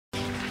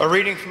A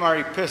reading from our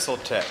epistle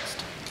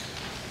text.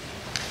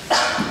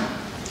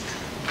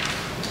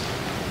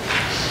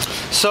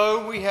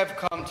 So we have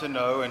come to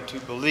know and to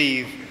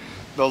believe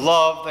the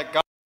love that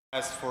God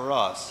has for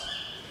us.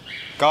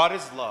 God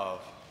is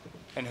love,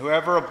 and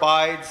whoever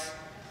abides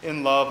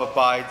in love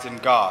abides in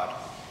God,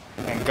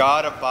 and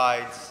God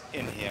abides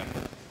in him.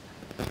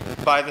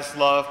 By this is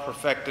love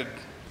perfected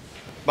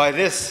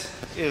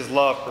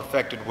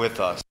with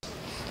us,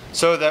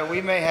 so that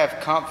we may have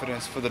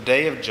confidence for the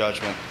day of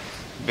judgment,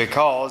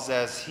 because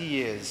as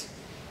he is,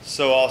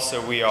 so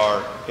also we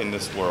are in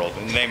this world.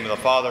 In the name of the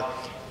Father,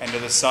 and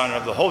of the Son, and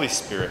of the Holy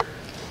Spirit.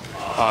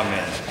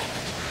 Amen.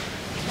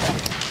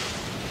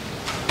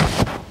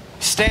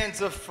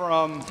 Stanza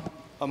from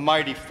A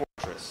Mighty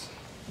Fortress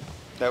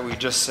that we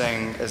just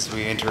sang as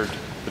we entered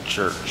the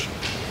church.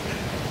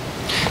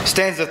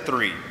 Stanza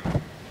 3.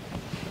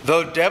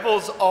 Though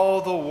devils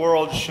all the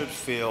world should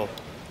feel,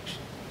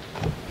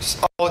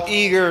 all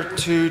eager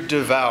to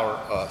devour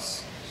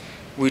us,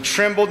 we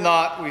tremble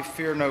not, we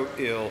fear no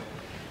ill,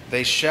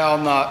 they shall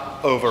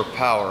not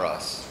overpower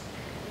us.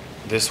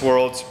 This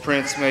world's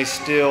prince may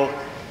still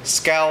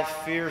scowl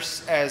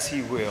fierce as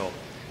he will.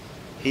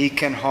 He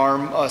can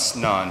harm us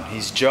none.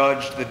 He's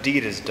judged, the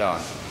deed is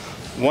done.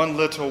 One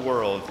little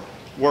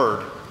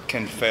word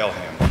can fail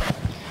him.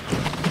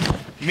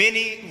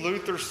 Many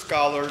Luther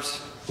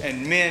scholars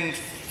and men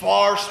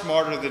far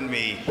smarter than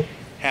me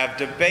have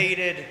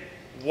debated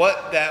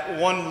what that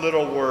one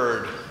little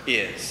word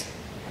is.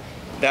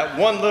 That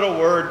one little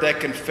word that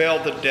can fail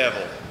the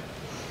devil.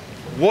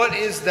 What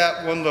is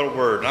that one little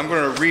word? I'm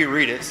going to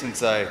reread it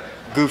since I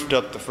goofed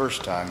up the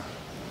first time.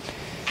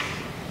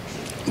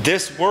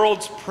 This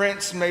world's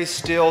prince may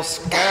still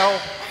scowl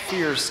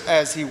fierce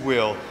as he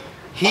will.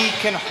 He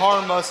can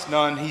harm us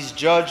none. He's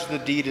judged, the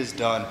deed is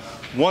done.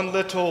 One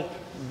little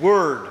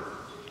word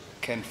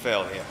can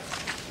fail him.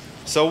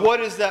 So what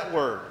is that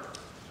word?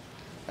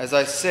 As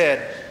I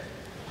said,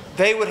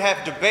 they would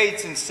have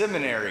debates in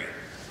seminary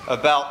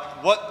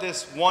about what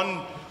this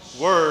one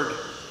word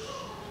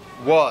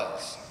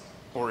was,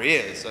 or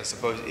is, I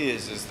suppose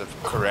is the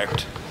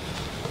correct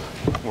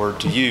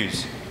word to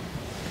use.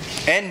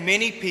 And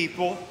many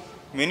people,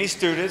 many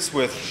students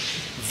with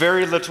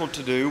very little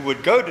to do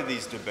would go to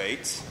these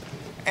debates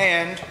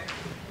and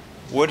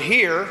would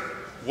hear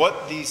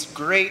what these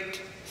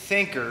great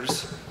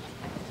thinkers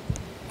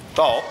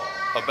thought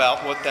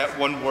about what that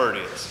one word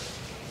is.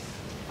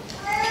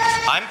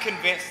 I'm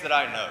convinced that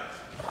I know,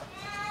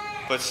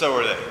 but so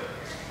are they.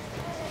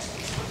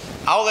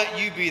 I'll let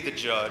you be the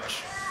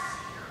judge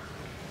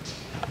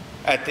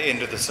at the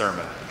end of the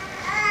sermon.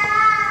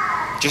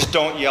 Just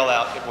don't yell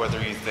out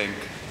whether you think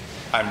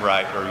I'm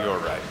right or you're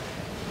right.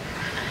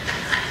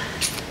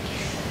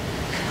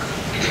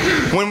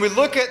 When we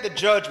look at the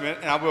judgment,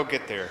 and I will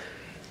get there,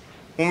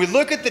 when we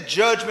look at the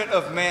judgment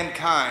of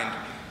mankind,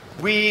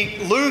 we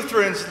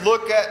Lutherans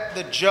look at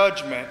the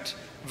judgment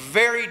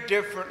very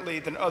differently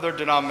than other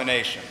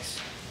denominations.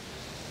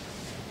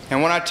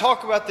 And when I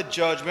talk about the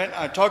judgment,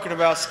 I'm talking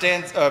about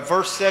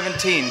verse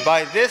 17.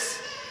 By this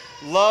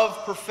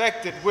love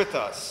perfected with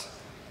us,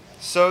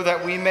 so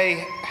that we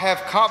may have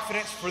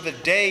confidence for the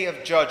day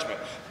of judgment.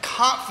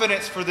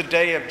 Confidence for the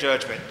day of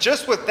judgment.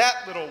 Just with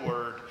that little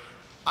word,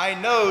 I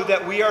know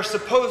that we are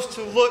supposed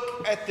to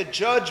look at the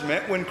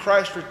judgment when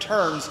Christ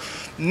returns,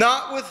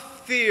 not with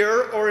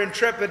fear or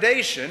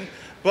intrepidation,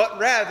 but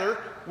rather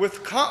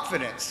with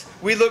confidence.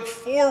 We look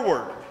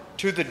forward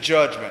to the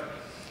judgment.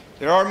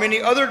 There are many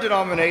other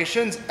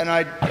denominations, and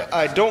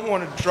I don't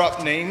want to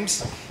drop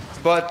names,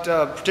 but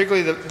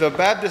particularly the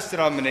Baptist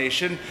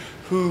denomination,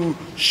 who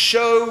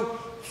show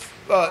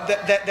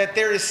that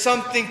there is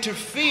something to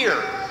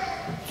fear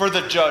for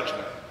the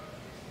judgment.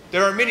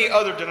 There are many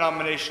other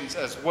denominations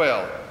as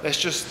well. That's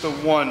just the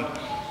one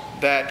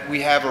that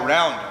we have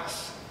around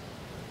us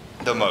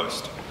the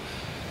most.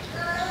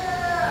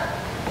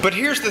 But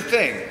here's the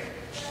thing.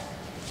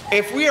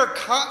 If we are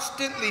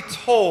constantly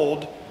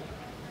told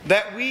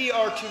that we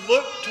are to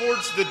look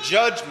towards the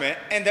judgment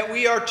and that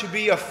we are to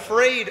be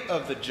afraid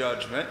of the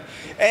judgment,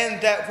 and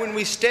that when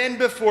we stand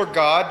before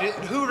God,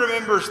 who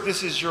remembers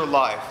This Is Your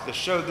Life, the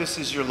show This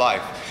Is Your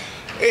Life?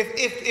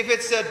 If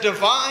it's a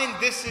divine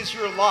This Is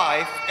Your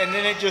Life, and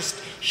then it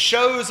just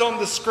shows on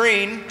the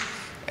screen,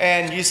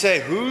 and you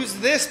say, who's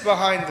this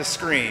behind the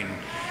screen?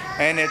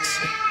 And it's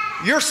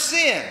your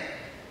sin,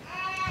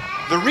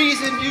 the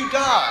reason you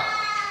died,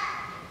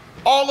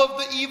 all of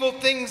the evil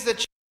things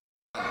that you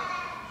done.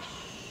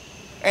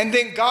 And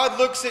then God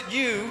looks at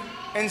you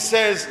and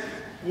says,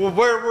 well,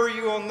 where were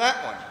you on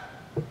that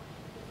one?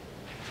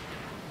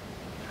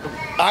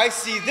 I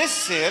see this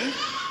sin.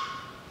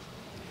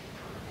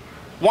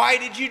 Why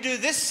did you do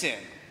this sin?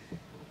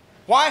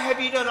 Why have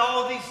you done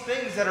all these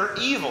things that are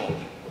evil?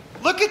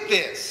 Look at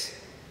this.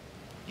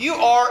 You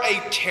are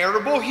a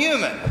terrible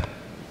human.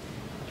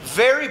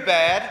 Very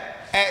bad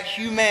at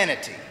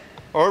humanity,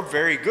 or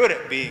very good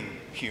at being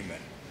human.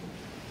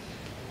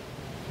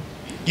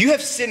 You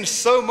have sinned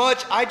so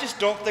much, I just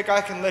don't think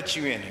I can let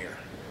you in here.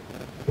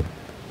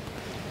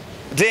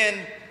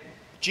 Then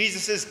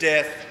Jesus'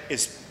 death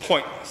is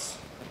pointless.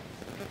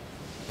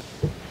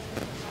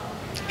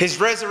 His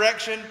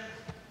resurrection,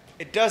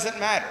 it doesn't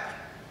matter.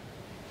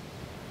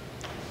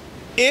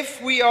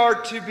 If we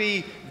are to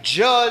be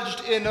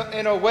judged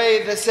in a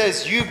way that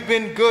says you've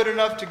been good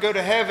enough to go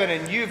to heaven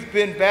and you've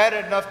been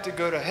bad enough to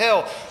go to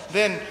hell,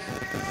 then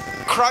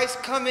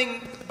Christ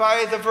coming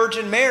by the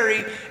Virgin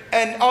Mary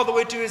and all the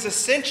way to his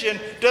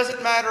ascension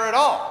doesn't matter at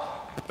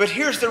all. But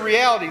here's the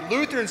reality.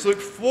 Lutherans look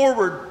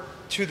forward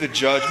to the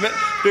judgment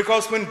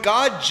because when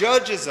God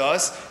judges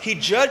us, he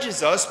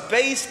judges us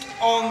based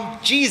on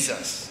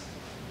Jesus.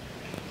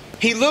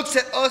 He looks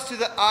at us through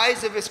the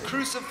eyes of his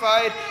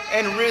crucified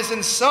and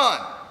risen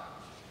Son.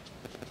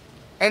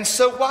 And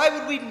so why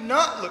would we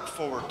not look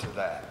forward to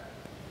that?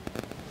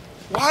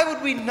 Why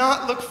would we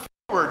not look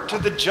forward to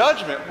the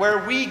judgment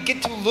where we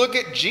get to look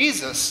at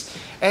Jesus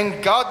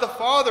and God the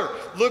Father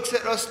looks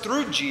at us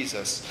through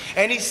Jesus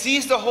and he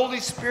sees the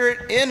Holy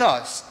Spirit in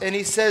us and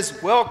he says,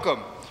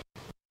 welcome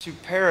to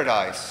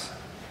paradise.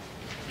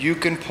 You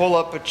can pull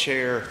up a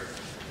chair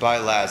by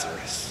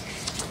Lazarus.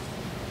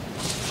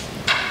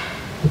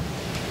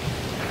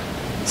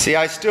 See,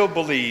 I still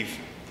believe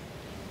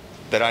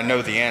that I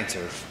know the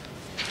answer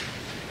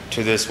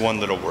to this one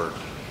little word.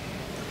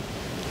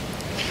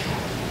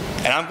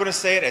 And I'm going to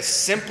say it as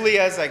simply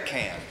as I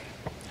can.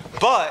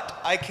 But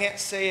I can't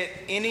say it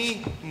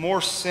any more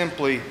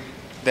simply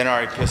than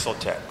our epistle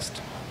text.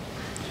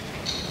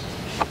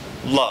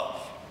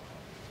 Love.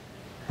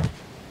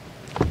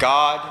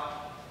 God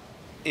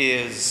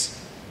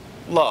is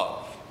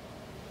love.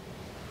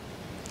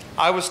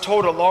 I was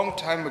told a long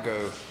time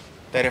ago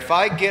that if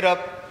I get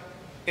up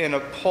in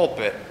a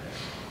pulpit,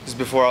 this is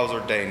before I was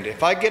ordained,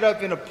 if I get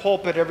up in a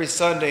pulpit every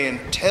Sunday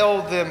and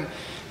tell them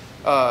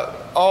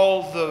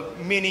all the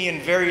many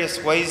and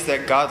various ways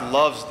that God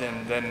loves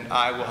them, then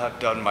I will have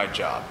done my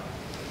job.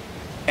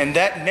 And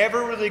that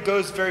never really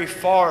goes very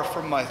far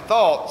from my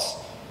thoughts,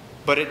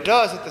 but it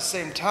does at the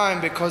same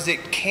time because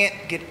it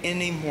can't get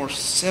any more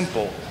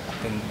simple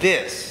than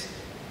this.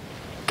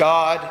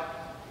 God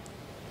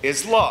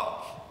is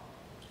love.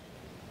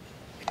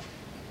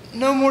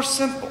 No more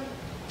simple.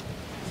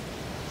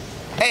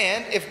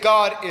 And if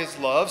God is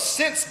love,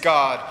 since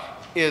God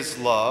is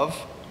love,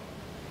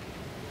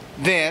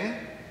 then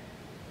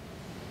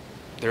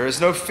there is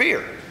no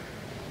fear.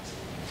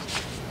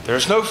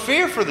 There's no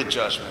fear for the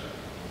judgment.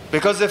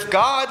 Because if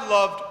God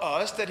loved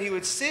us, that he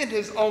would send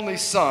his only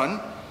Son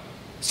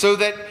so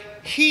that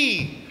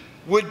he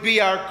would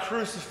be our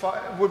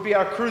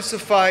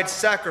crucified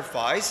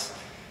sacrifice,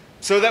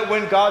 so that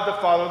when God the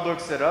Father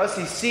looks at us,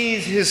 he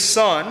sees his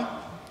Son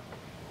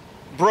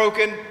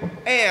broken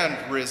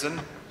and risen,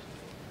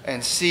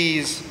 and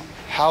sees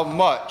how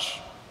much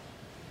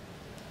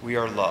we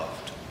are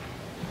loved.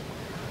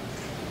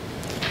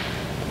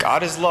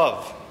 God is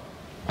love.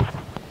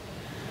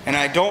 And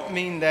I don't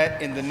mean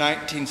that in the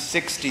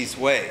 1960s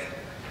way.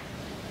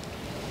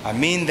 I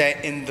mean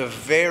that in the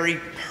very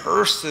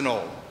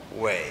personal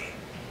way.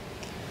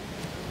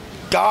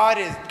 God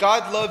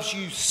loves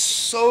you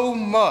so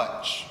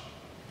much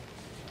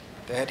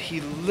that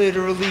he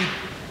literally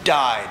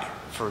died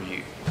for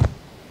you.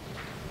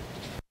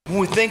 When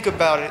we think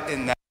about it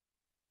in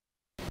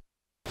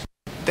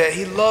that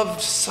he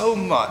loved so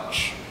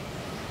much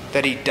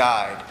that he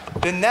died,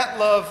 then that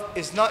love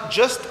is not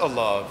just a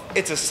love,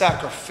 it's a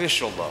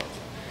sacrificial love.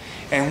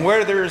 And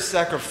where there is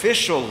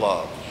sacrificial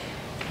love,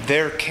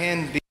 there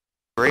can be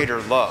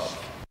greater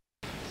love.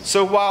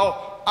 So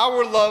while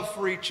our love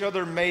for each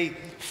other may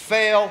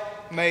fail,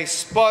 may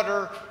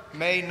sputter,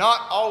 may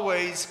not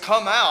always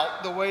come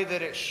out the way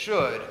that it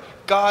should,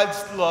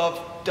 God's love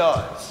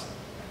does.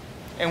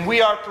 And we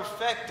are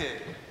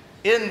perfected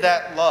in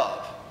that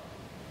love.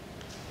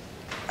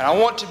 And I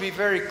want to be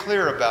very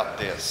clear about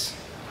this.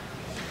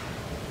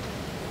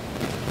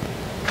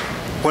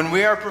 When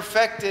we are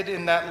perfected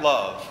in that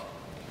love,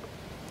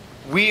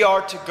 we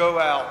are to go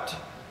out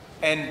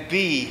and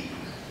be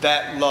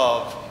that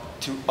love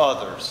to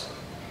others.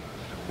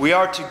 We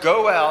are to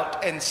go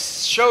out and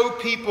show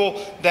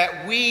people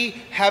that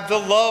we have the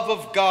love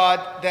of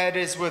God that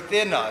is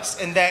within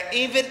us. And that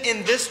even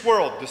in this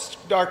world,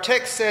 our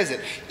text says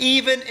it,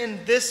 even in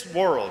this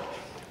world,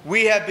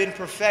 we have been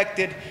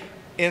perfected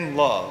in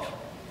love.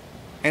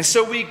 And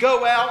so we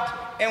go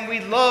out and we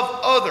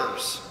love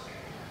others.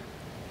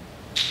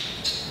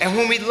 And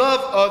when we love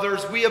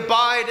others, we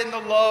abide in the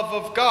love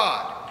of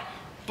God.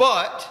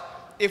 But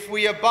if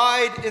we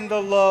abide in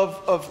the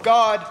love of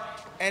God,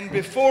 and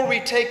before we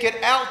take it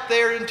out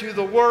there into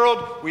the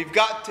world, we've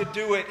got to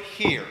do it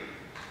here.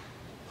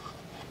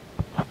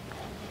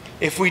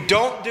 If we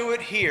don't do it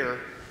here,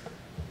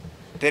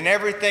 then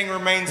everything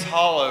rings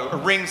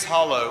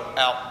hollow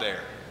out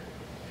there.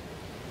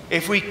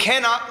 If we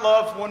cannot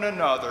love one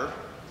another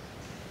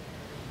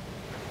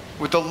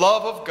with the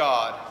love of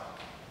God,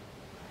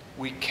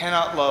 we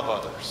cannot love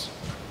others.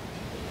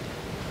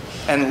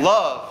 And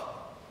love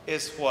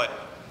is what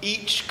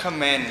each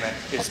commandment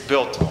is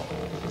built on.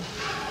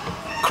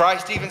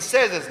 Christ even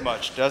says as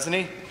much, doesn't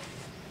he?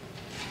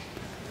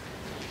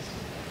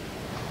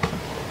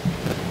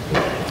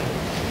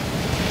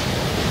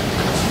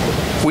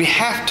 We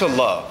have to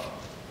love.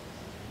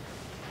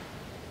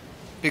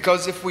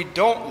 Because if we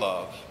don't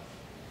love,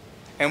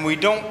 and we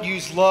don't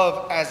use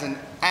love as an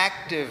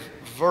active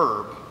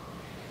verb,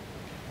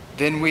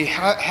 then we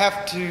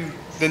then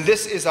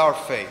this is our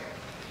fate.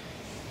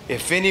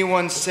 If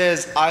anyone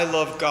says, I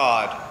love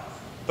God,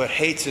 but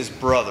hates his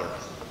brother,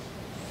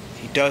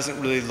 he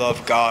doesn't really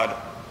love God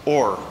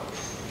or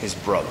his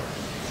brother.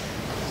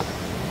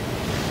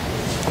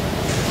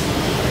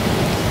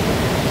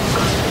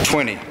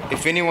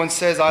 If anyone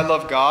says, I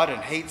love God,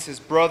 and hates his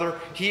brother,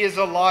 he is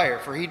a liar,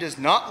 for he does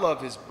not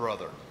love his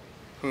brother,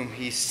 whom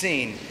he's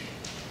seen,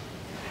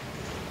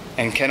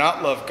 and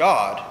cannot love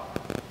God,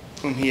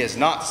 whom he has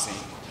not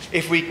seen.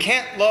 If we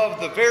can't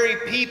love the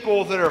very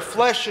people that are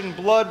flesh and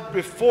blood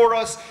before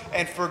us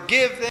and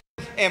forgive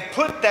them and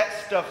put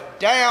that stuff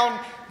down,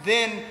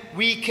 then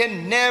we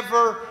can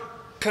never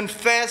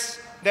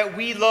confess that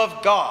we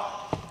love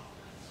God.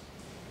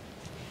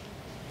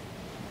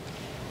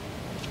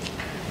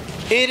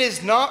 It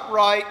is not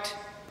right,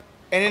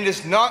 and it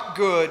is not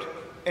good,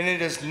 and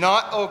it is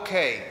not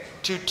okay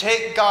to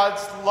take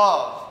God's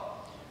love,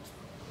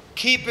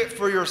 keep it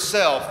for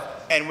yourself,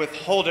 and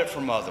withhold it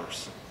from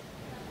others.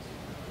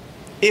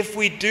 If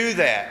we do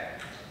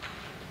that,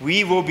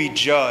 we will be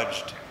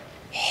judged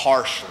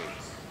harshly.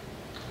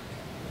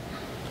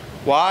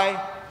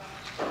 Why?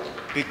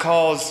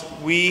 Because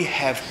we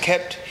have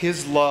kept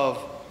His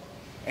love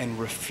and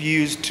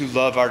refused to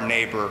love our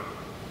neighbor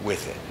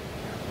with it.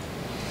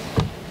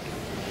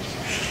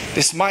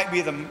 This might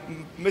be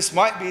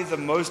the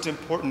most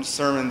important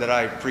sermon that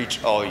I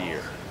preach all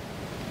year.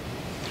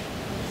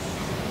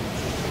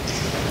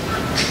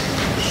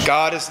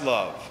 God is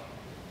love.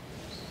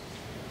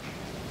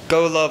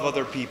 Go love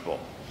other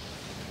people.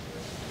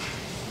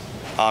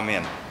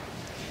 Amen.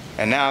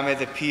 And now may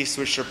the peace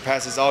which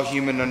surpasses all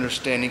human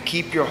understanding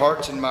keep your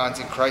hearts and minds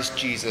in Christ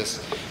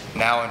Jesus,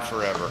 now and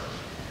forever.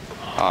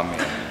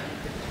 Amen.